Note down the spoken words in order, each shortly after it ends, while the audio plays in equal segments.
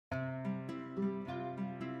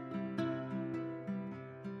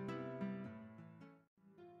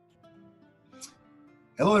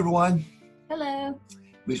Hello, everyone. Hello.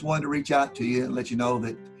 We just wanted to reach out to you and let you know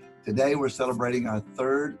that today we're celebrating our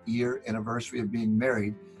 3rd year anniversary of being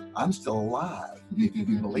married. I'm still alive, if you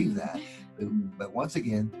can believe that. But once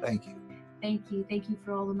again, thank you. Thank you. Thank you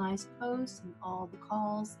for all the nice posts and all the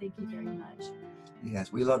calls. Thank you very much.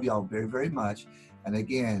 Yes, we love y'all very, very much. And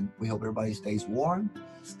again, we hope everybody stays warm,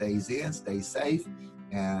 stays in, stays safe.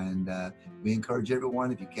 And we encourage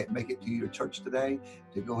everyone, if you can't make it to your church today,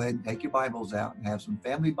 to go ahead and take your Bibles out and have some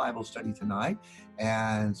family Bible study tonight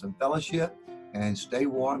and some fellowship, and stay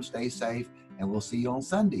warm, stay safe, and we'll see you on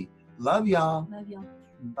Sunday. Love y'all. Love y'all.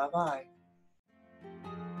 Bye-bye.